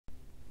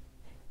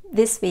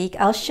This week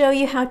I'll show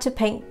you how to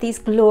paint these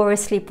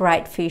gloriously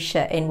bright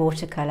fuchsia in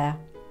watercolour.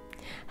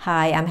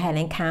 Hi, I'm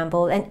Helen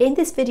Campbell, and in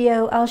this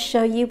video I'll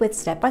show you with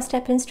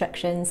step-by-step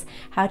instructions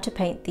how to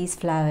paint these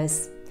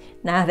flowers.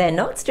 Now, they're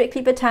not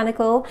strictly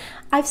botanical.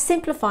 I've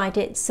simplified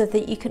it so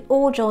that you can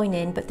all join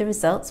in, but the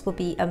results will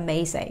be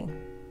amazing.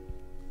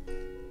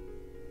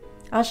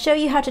 I'll show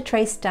you how to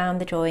trace down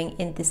the drawing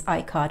in this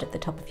iCard at the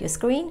top of your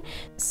screen.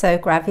 So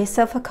grab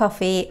yourself a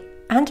coffee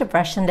and a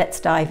brush and let's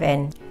dive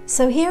in.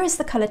 So here is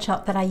the colour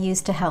chart that I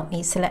used to help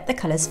me select the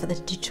colours for the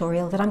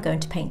tutorial that I'm going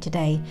to paint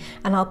today,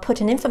 and I'll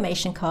put an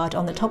information card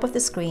on the top of the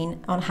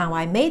screen on how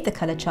I made the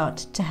colour chart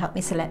to help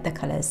me select the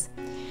colours.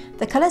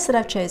 The colours that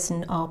I've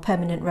chosen are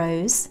Permanent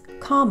Rose,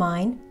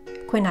 Carmine,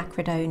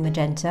 Quinacridone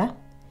Magenta,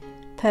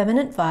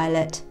 Permanent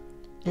Violet,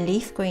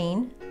 Leaf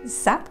Green,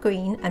 Sap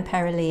Green and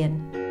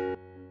Cerulean.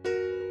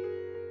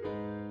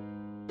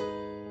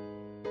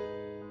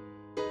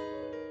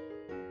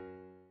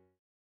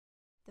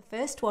 The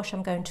first wash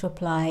I'm going to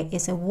apply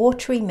is a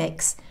watery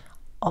mix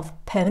of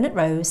Permanent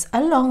Rose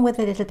along with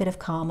a little bit of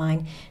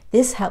Carmine.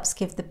 This helps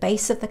give the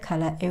base of the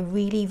colour a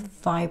really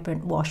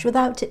vibrant wash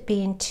without it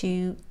being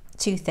too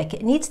thick.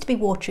 It needs to be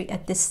watery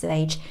at this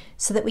stage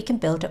so that we can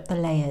build up the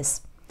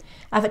layers.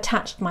 I've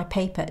attached my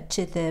paper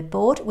to the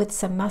board with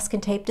some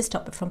masking tape to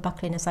stop it from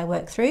buckling as I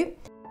work through.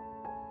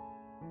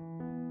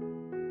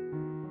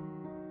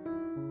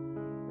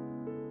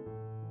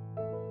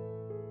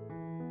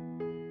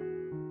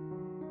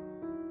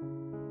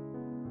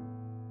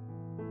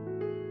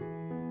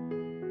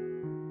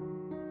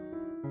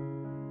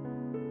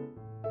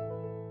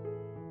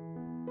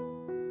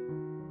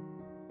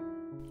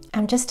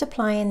 I'm just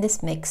applying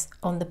this mix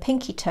on the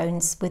pinky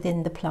tones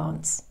within the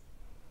plants.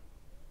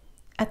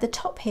 At the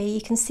top here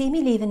you can see me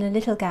leaving a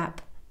little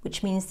gap,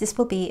 which means this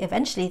will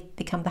eventually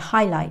become the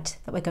highlight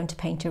that we're going to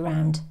paint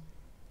around.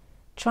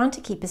 Trying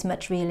to keep as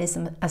much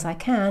realism as I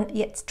can,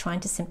 yet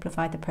trying to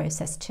simplify the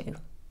process too.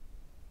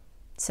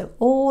 So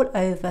all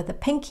over the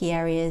pinky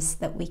areas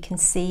that we can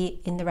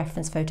see in the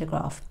reference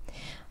photograph.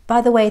 By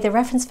the way, the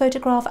reference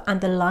photograph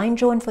and the line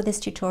drawn for this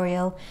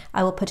tutorial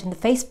I will put in the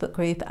Facebook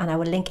group, and I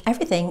will link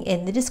everything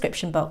in the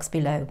description box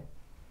below.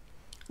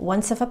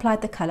 Once I've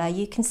applied the colour,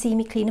 you can see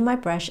me cleaning my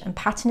brush and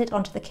patting it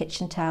onto the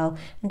kitchen towel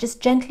and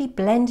just gently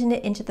blending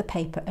it into the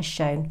paper as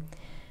shown.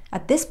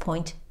 At this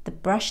point, the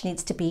brush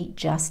needs to be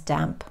just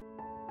damp.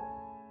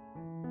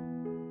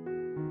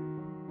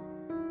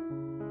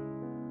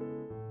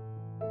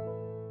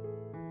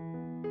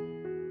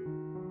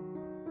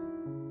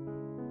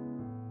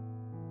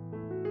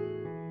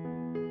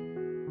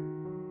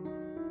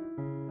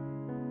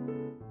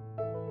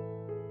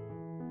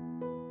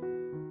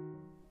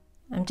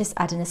 I'm just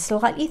adding a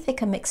slightly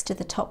thicker mix to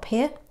the top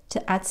here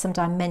to add some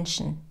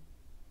dimension.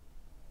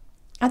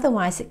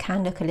 Otherwise it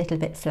can look a little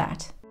bit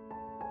flat.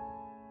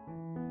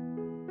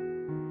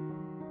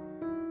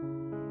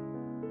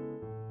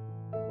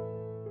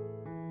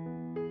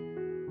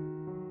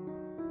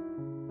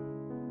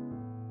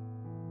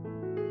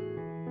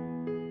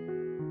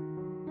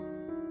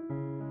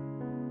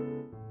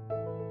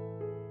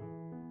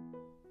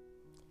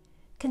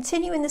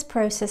 Continuing this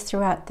process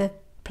throughout the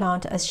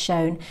plant as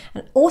shown,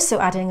 and also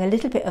adding a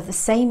little bit of the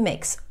same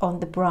mix on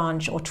the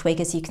branch or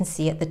twig as you can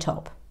see at the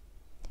top.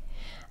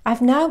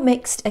 I've now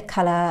mixed a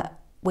colour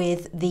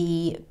with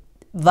the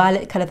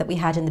violet colour that we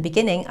had in the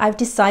beginning. I've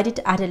decided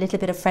to add a little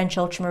bit of French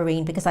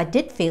ultramarine because I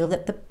did feel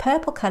that the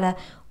purple colour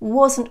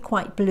wasn't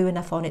quite blue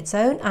enough on its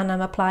own, and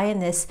I'm applying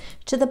this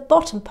to the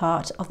bottom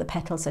part of the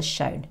petals as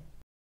shown.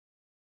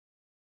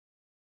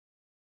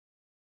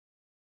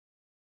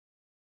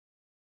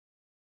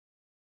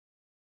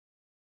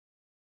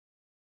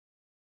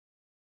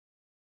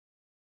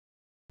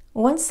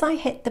 Once I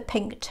hit the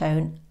pink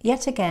tone,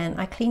 yet again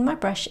I clean my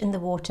brush in the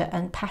water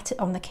and pat it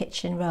on the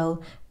kitchen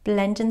roll,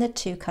 blending the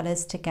two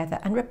colours together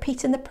and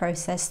repeating the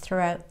process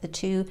throughout the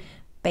two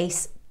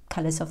base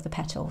colours of the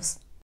petals.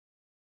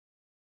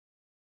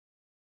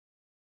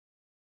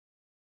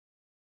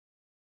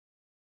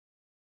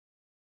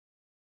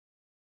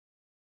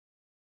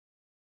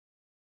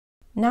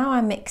 Now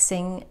I'm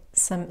mixing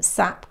some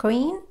sap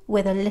green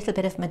with a little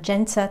bit of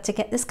magenta to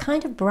get this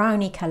kind of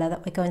browny colour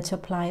that we're going to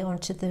apply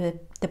onto the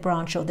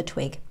branch or the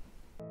twig.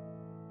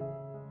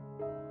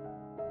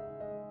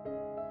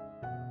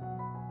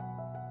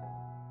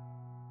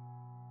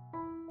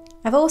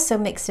 I've also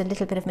mixed a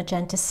little bit of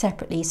magenta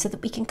separately so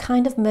that we can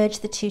kind of merge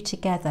the two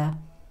together.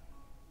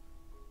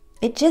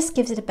 It just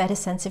gives it a better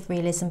sense of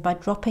realism by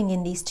dropping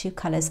in these two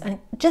colours and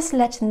just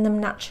letting them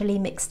naturally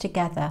mix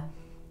together.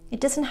 It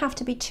doesn't have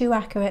to be too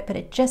accurate, but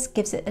it just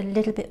gives it a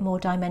little bit more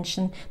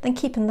dimension than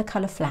keeping the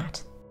colour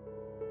flat.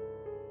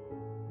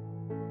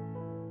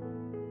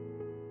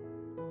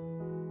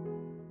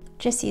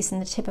 Just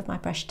using the tip of my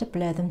brush to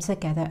blur them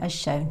together as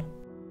shown.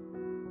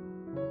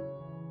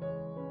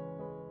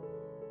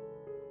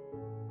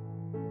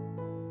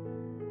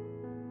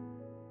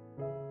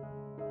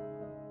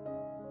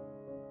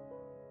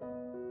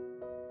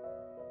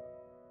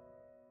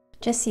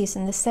 Just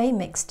using the same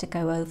mix to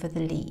go over the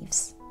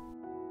leaves.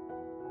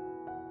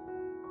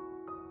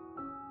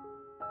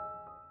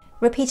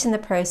 repeating the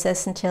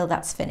process until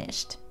that's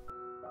finished.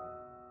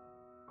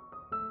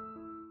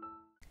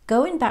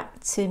 Going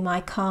back to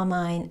my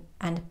carmine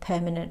and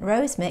permanent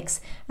rose mix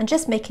and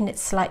just making it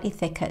slightly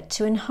thicker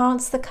to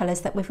enhance the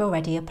colours that we've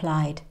already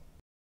applied.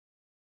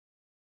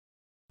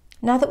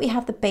 Now that we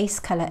have the base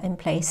colour in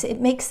place,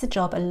 it makes the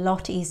job a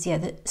lot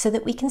easier so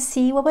that we can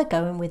see where we're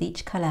going with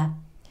each colour.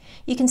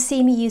 You can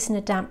see me using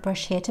a damp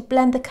brush here to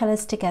blend the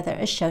colours together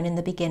as shown in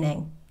the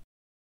beginning.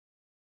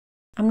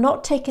 I'm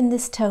not taking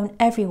this tone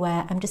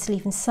everywhere, I'm just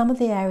leaving some of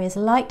the areas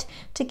light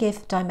to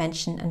give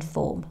dimension and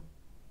form.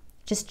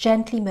 Just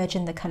gently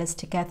merging the colours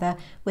together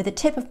with the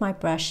tip of my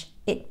brush,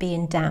 it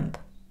being damp,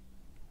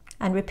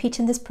 and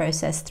repeating this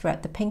process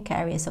throughout the pink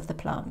areas of the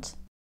plant.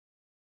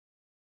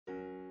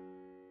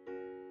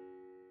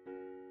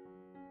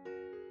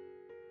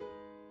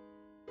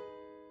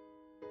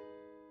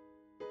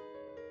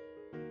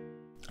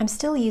 I'm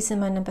still using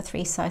my number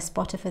 3 size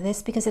spotter for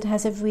this because it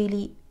has a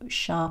really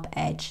sharp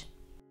edge.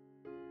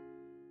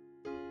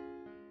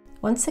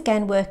 Once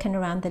again working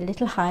around the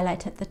little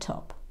highlight at the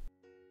top,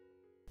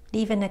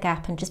 leaving a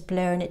gap and just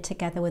blurring it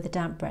together with a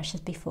damp brush as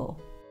before.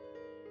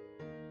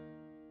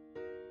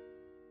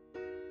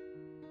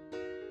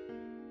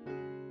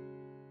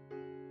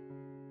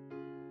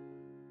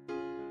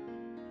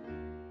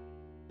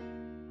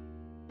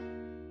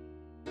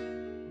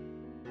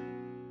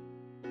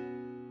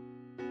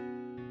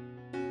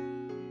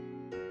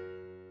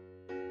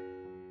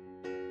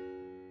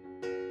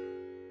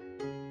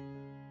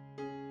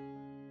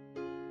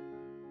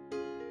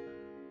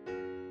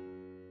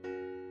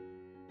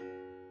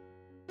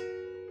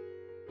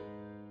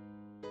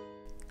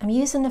 I'm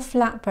using a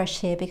flat brush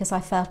here because I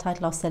felt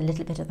I'd lost a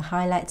little bit of the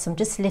highlight, so I'm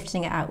just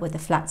lifting it out with a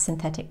flat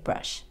synthetic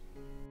brush.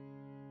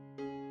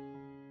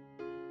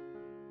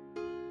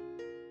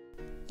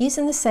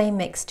 Using the same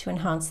mix to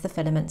enhance the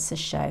filaments as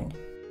shown.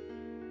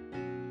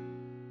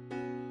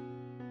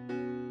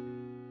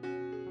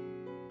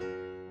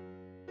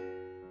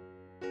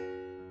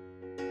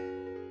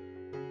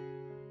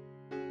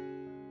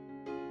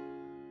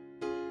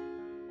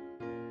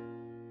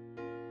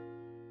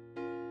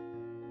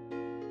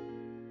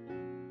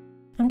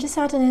 I'm just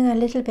adding in a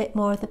little bit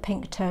more of the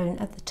pink tone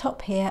at the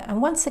top here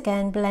and once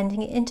again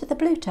blending it into the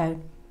blue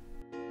tone.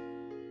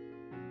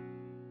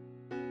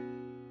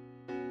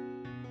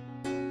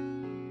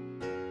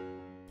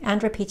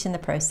 And repeating the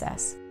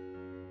process.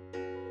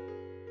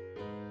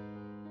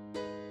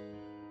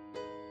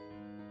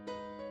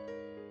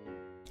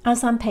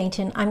 As I'm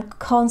painting, I'm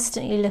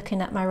constantly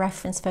looking at my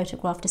reference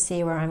photograph to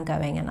see where I'm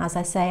going, and as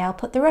I say, I'll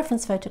put the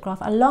reference photograph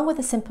along with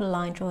a simple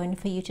line drawing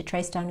for you to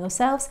trace down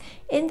yourselves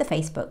in the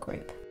Facebook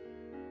group.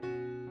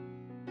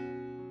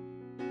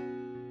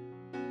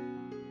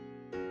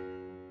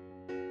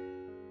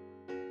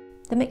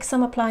 The mix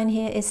I'm applying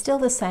here is still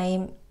the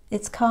same.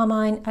 It's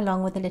carmine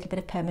along with a little bit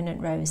of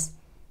permanent rose.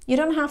 You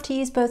don't have to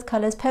use both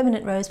colours.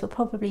 Permanent rose will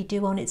probably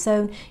do on its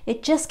own.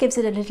 It just gives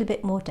it a little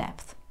bit more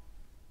depth.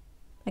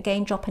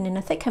 Again, dropping in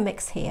a thicker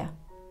mix here.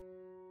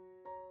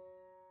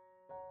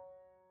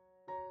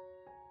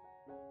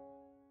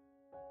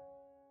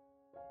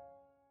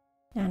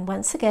 And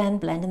once again,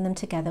 blending them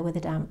together with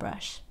a damp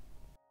brush.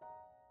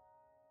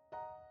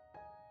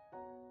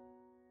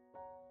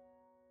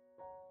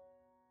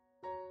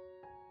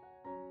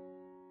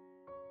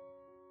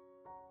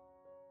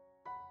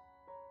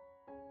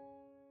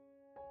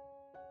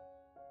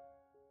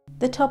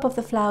 The top of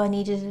the flower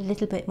needed a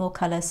little bit more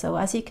colour, so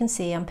as you can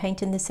see, I'm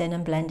painting this in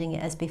and blending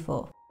it as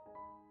before.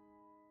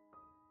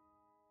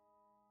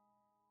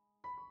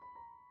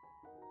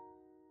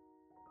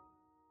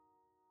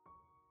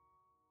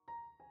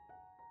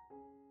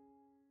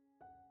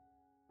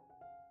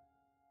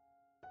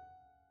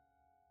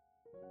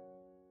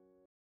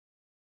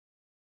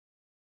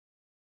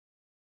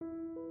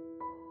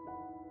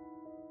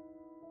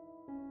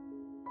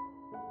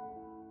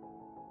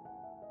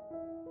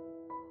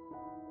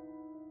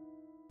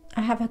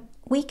 I have a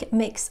weak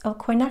mix of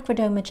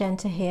quinacridone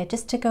magenta here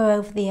just to go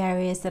over the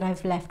areas that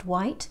I've left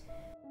white.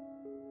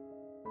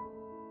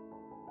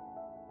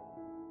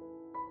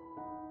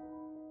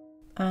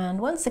 And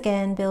once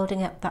again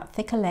building up that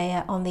thicker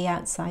layer on the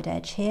outside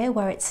edge here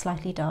where it's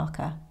slightly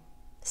darker.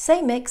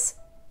 Same mix,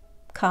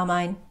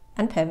 carmine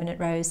and permanent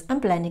rose,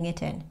 and blending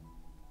it in.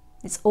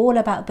 It's all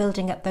about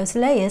building up those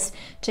layers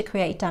to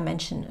create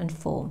dimension and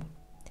form.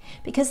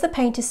 Because the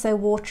paint is so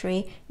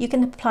watery, you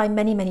can apply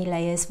many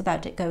layers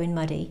without it going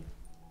muddy.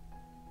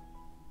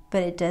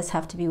 But it does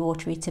have to be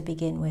watery to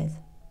begin with.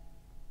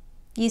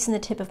 Using the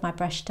tip of my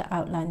brush to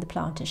outline the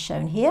plant as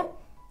shown here,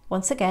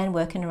 once again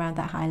working around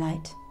that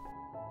highlight.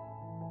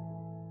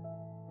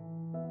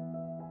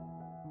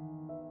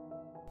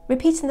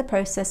 Repeating the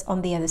process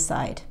on the other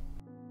side.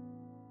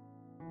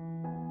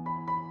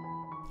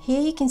 Here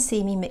you can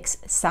see me mix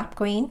sap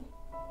green,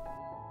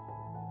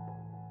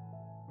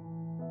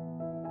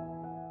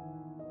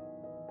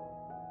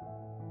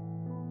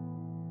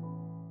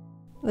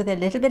 with a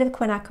little bit of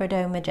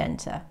quinacridone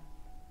magenta.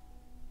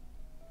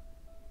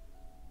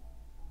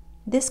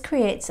 This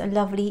creates a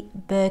lovely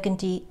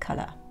burgundy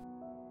colour.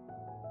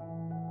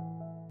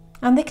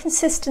 And the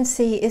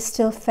consistency is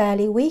still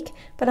fairly weak,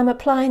 but I'm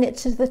applying it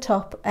to the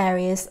top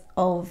areas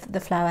of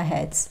the flower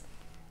heads.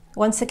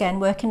 Once again,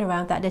 working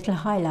around that little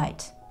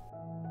highlight.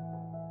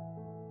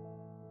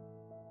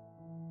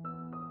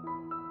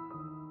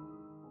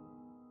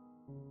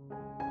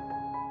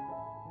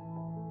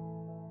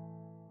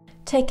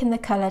 Taking the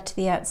colour to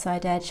the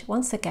outside edge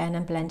once again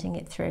and blending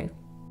it through.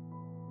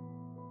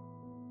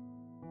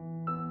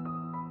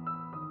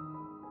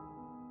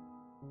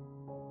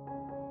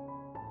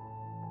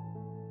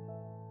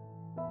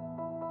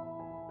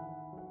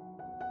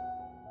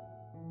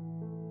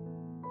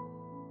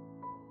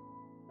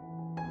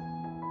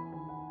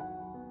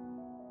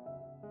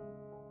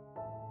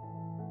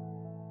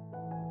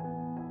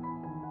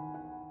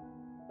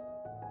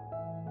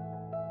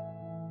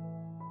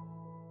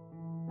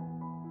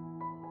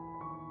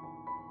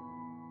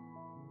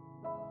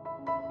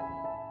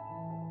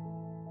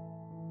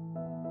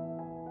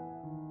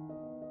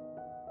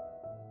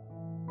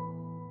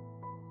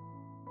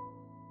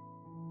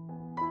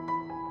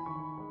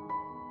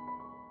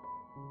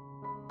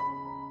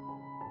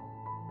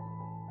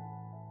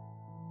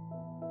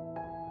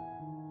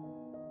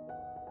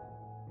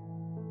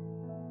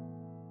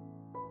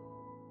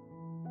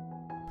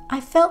 I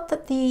felt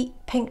that the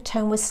pink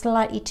tone was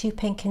slightly too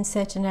pink in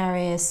certain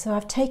areas, so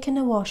I've taken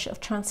a wash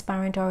of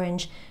transparent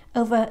orange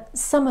over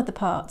some of the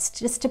parts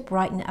just to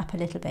brighten it up a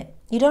little bit.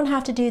 You don't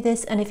have to do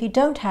this, and if you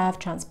don't have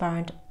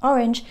transparent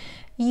orange,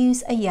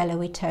 use a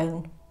yellowy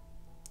tone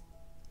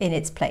in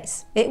its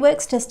place. It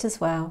works just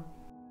as well.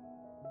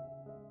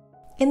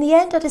 In the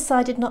end, I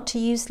decided not to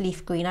use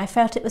leaf green. I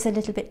felt it was a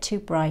little bit too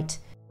bright.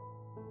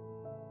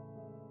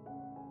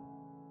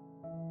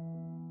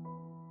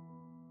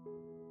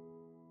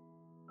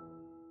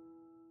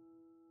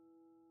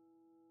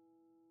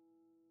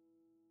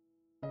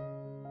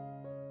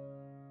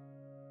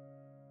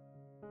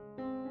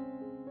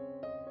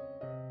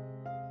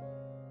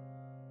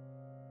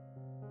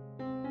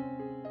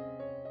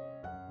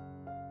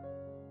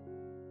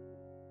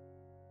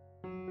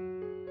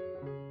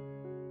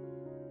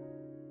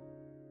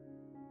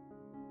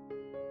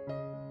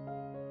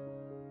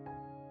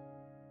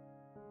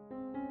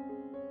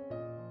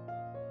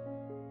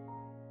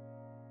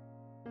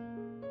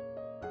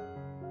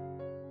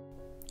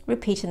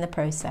 Repeating the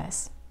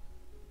process.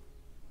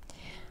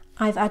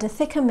 I've added a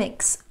thicker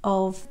mix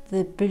of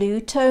the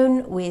blue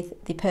tone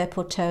with the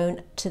purple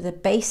tone to the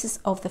bases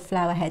of the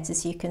flower heads,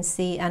 as you can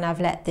see, and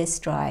I've let this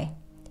dry.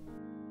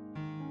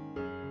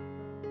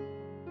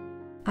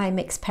 I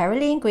mix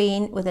Perylene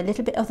green with a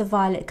little bit of the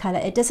violet colour.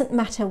 It doesn't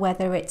matter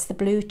whether it's the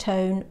blue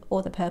tone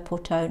or the purple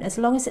tone, as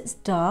long as it's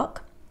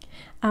dark.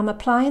 I'm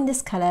applying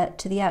this colour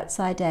to the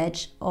outside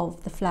edge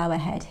of the flower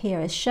head here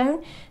as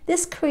shown.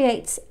 This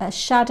creates a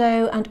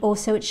shadow and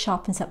also it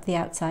sharpens up the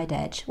outside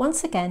edge.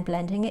 Once again,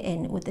 blending it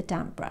in with the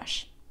damp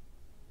brush.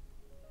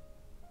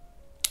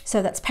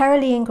 So that's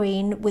Perylene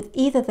green with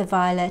either the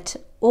violet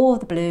or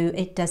the blue,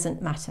 it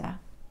doesn't matter.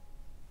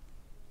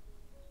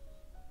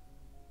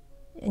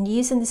 And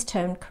using this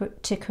tone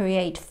to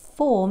create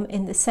form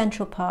in the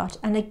central part,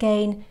 and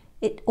again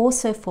it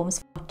also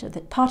forms part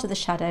of the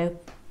shadow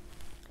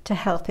to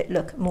help it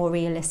look more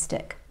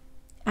realistic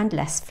and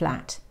less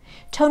flat.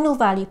 Tonal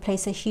value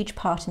plays a huge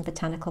part in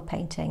botanical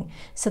painting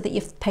so that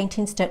your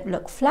paintings don't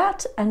look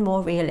flat and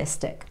more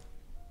realistic.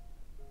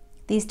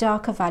 These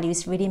darker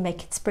values really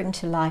make it spring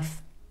to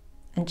life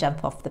and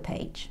jump off the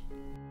page.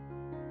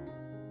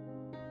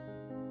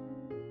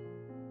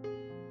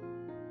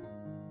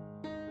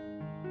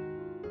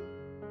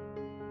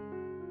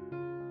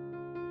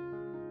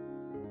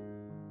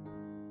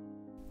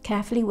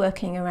 Carefully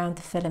working around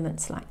the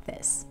filaments like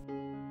this.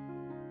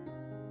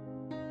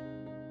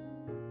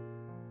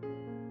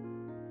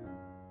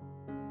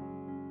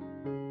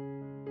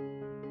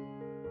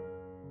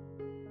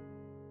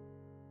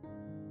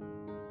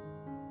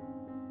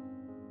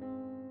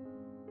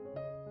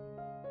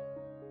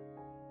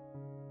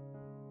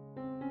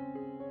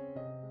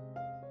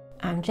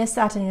 I'm just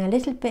adding a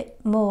little bit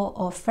more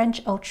of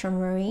French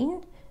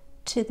ultramarine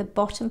to the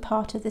bottom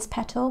part of this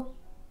petal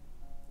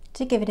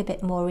to give it a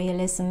bit more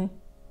realism.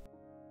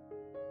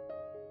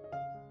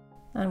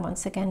 And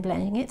once again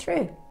blending it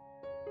through.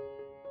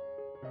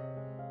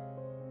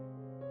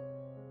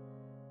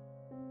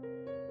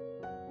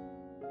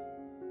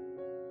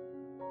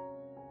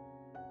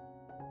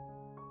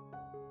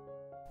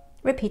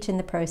 Repeating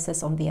the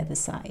process on the other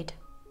side.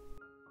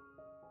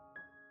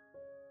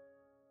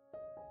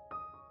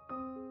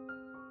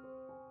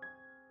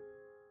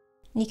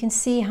 You can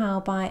see how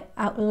by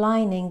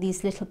outlining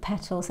these little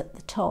petals at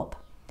the top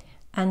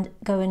and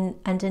going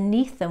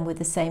underneath them with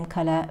the same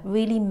colour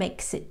really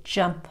makes it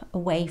jump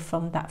away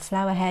from that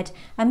flower head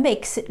and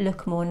makes it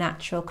look more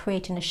natural,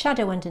 creating a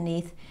shadow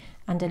underneath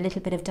and a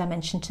little bit of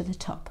dimension to the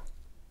top.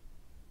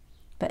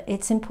 But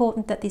it's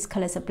important that these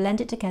colours are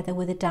blended together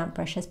with a damp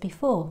brush as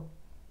before.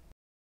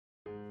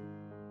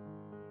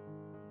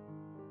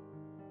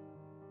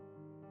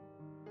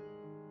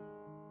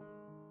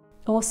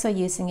 Also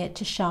using it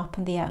to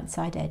sharpen the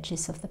outside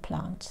edges of the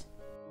plant.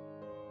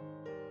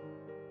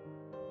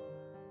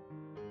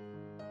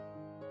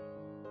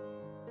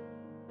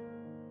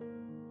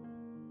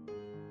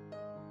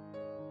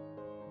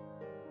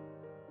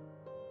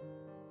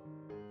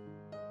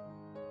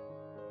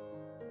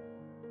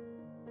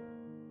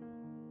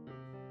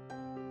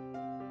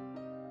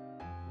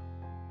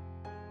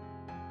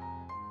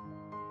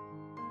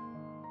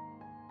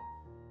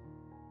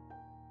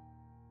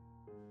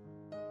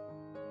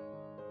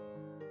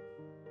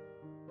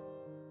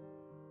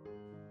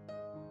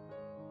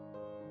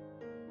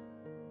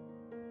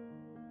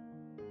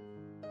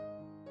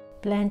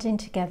 blending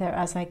together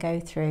as I go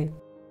through.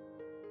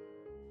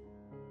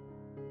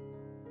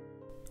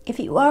 If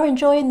you are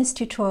enjoying this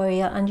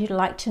tutorial and you'd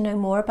like to know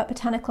more about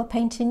botanical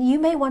painting, you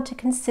may want to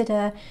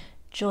consider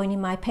joining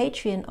my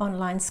Patreon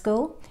online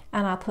school,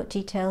 and I'll put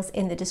details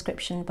in the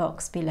description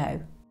box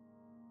below.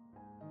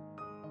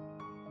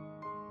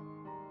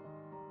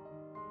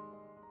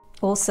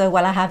 Also,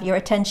 while I have your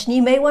attention,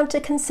 you may want to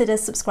consider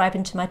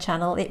subscribing to my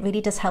channel. It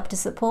really does help to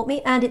support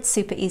me, and it's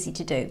super easy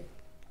to do.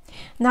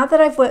 Now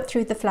that I've worked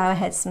through the flower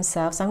heads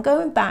themselves, I'm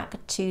going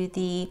back to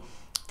the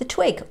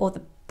twig or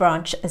the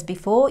branch as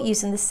before,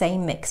 using the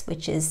same mix,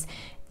 which is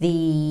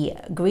the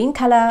green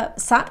colour,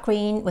 sap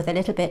green, with a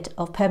little bit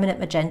of permanent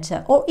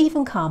magenta or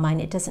even carmine,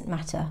 it doesn't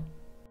matter.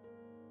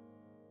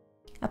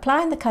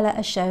 Applying the colour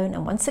as shown,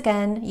 and once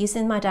again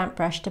using my damp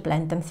brush to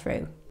blend them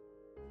through.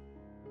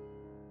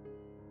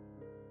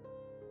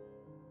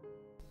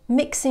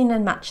 Mixing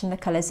and matching the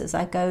colours as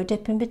I go,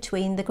 dipping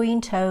between the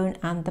green tone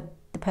and the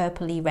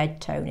purpley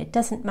red tone. It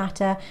doesn't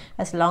matter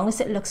as long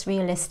as it looks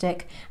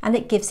realistic and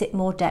it gives it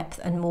more depth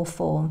and more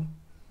form.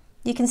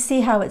 You can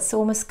see how it's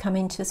almost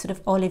coming to a sort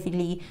of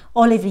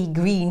olivey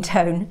green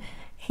tone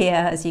here,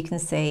 as you can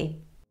see.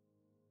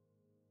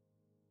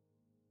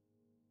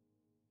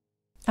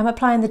 I'm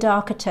applying the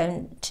darker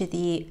tone to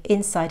the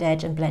inside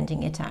edge and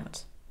blending it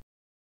out.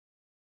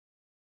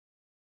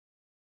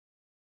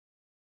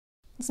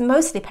 It's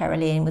mostly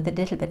Perylene with a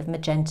little bit of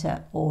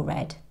magenta or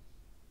red.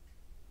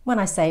 When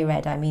I say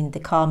red, I mean the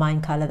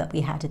carmine colour that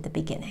we had at the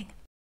beginning.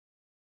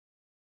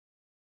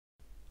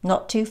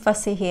 Not too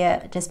fussy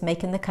here, just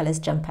making the colours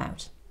jump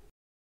out.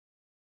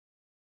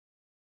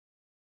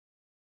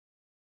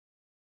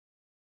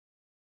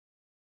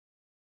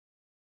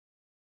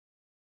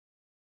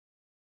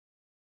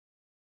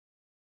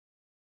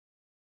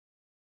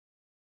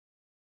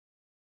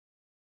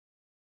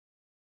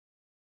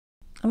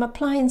 I'm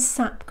applying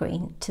sap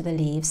green to the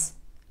leaves,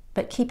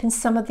 but keeping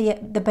some of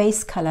the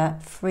base colour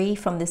free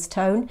from this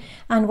tone,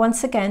 and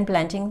once again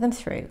blending them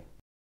through.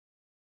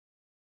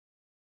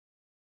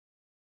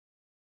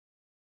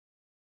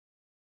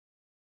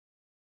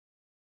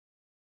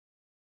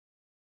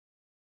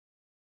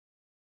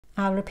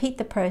 I'll repeat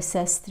the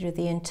process through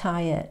the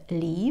entire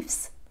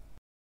leaves.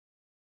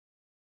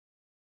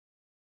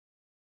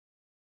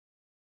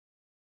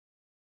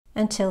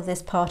 Until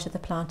this part of the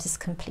plant is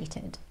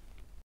completed.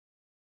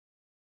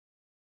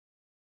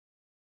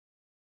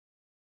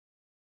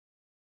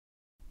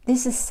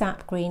 This is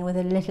sap green with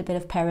a little bit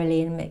of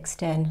Perylene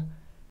mixed in.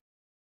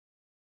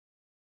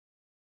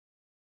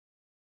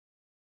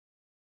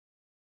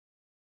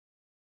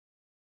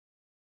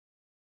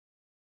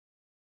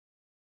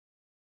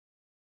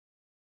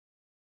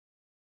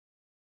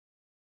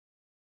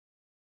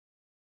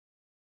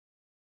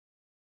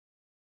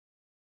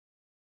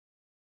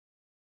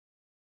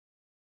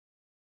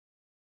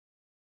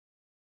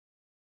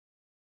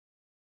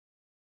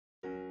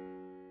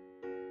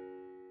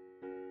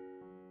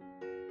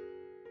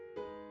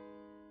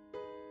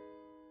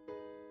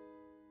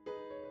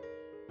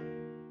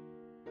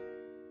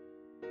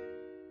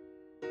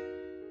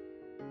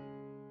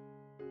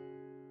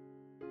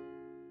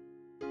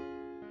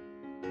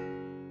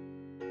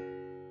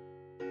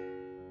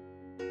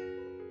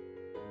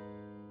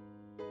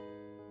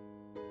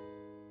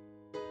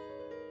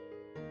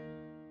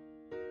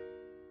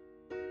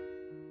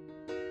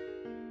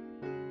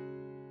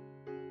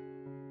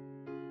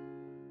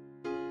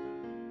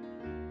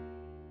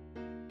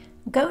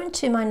 Go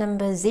into my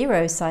number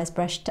 0 size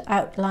brush to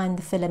outline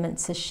the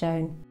filaments as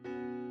shown.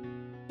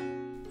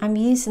 I'm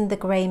using the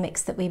grey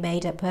mix that we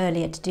made up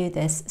earlier to do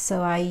this,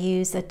 so I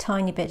use a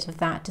tiny bit of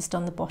that just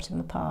on the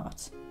bottom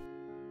part.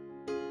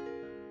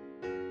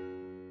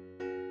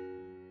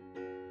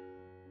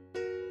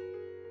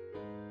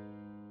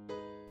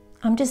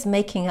 I'm just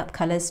making up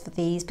colours for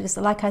these because,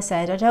 like I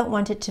said, I don't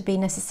want it to be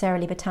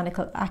necessarily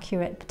botanically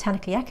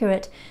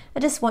accurate. I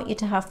just want you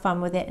to have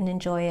fun with it and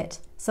enjoy it.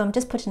 So I'm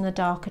just putting a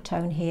darker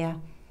tone here,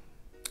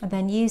 and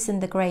then using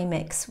the grey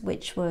mix,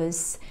 which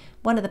was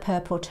one of the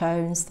purple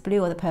tones, the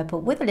blue or the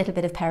purple, with a little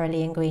bit of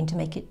Perylene green to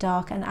make it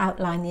dark, and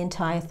outline the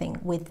entire thing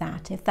with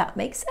that, if that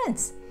makes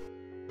sense.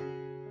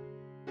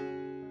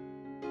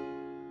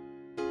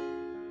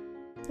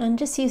 And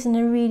just using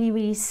a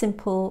really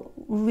simple,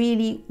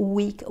 really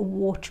weak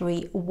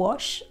watery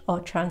wash or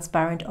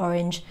transparent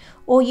orange,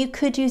 or you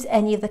could use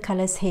any of the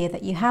colours here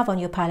that you have on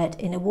your palette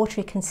in a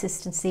watery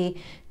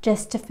consistency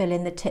just to fill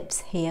in the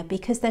tips here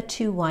because they're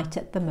too white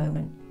at the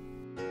moment.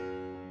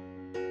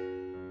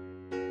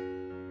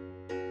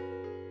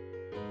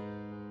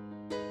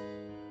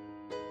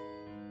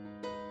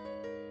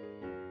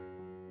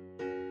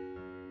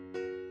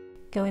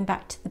 Going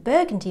back to the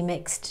burgundy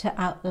mix to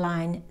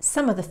outline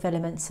some of the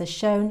filaments as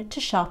shown to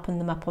sharpen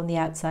them up on the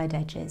outside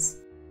edges.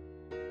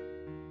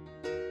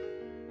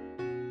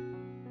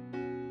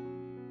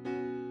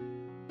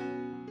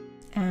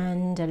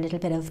 And a little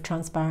bit of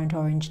transparent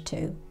orange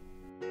too.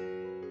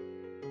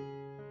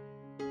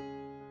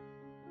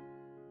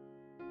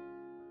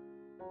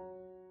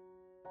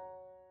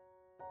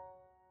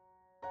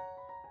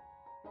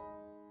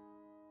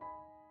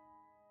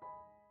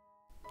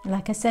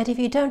 Like I said, if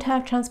you don't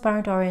have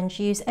transparent orange,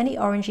 use any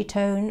orangey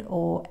tone,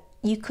 or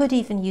you could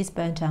even use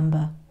burnt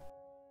umber.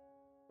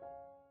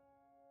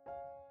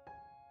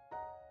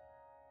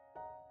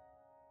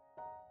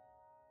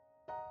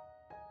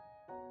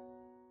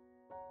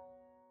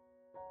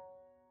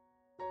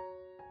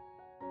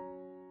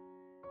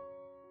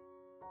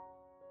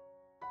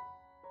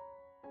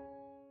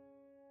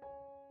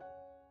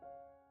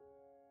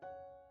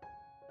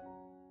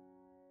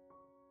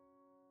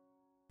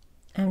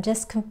 I'm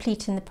just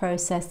completing the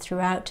process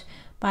throughout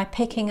by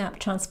picking up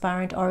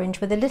transparent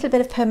orange with a little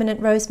bit of permanent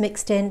rose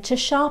mixed in to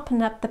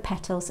sharpen up the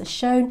petals as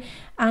shown,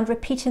 and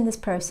repeating this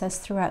process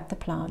throughout the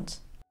plant.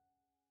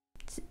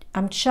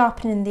 I'm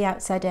sharpening the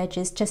outside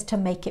edges just to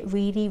make it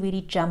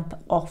really jump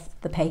off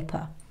the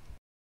paper.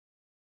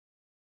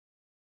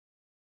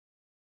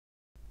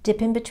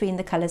 Dip in between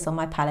the colours on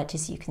my palette,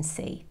 as you can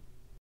see.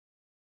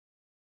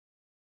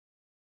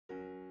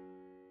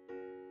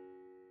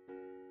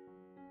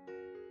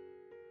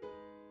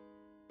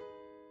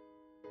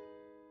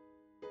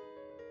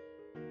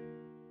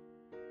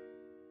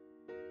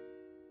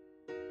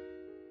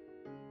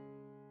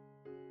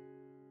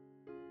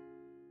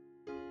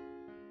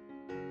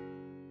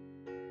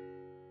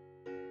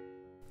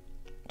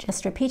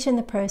 Just repeating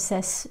the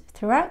process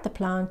throughout the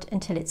plant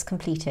until it's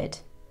completed.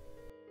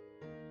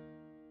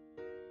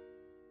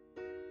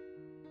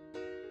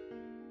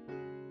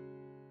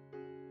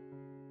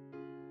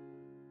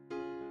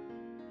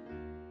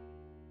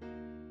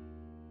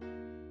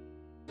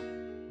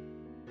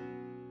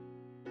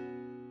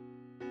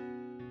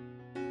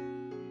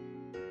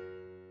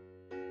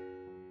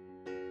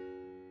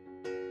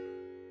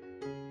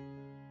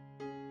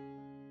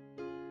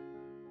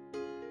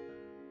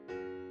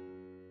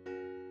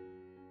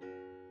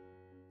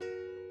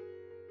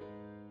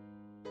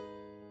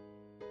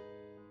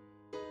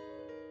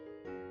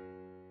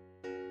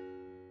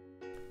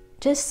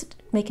 Just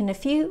making a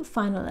few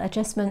final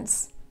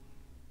adjustments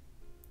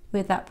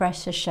with that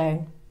brush as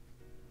shown.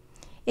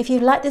 If you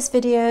like this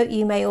video,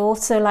 you may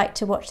also like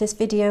to watch this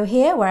video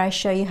here where I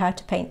show you how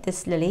to paint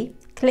this lily.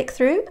 Click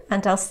through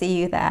and I'll see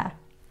you there.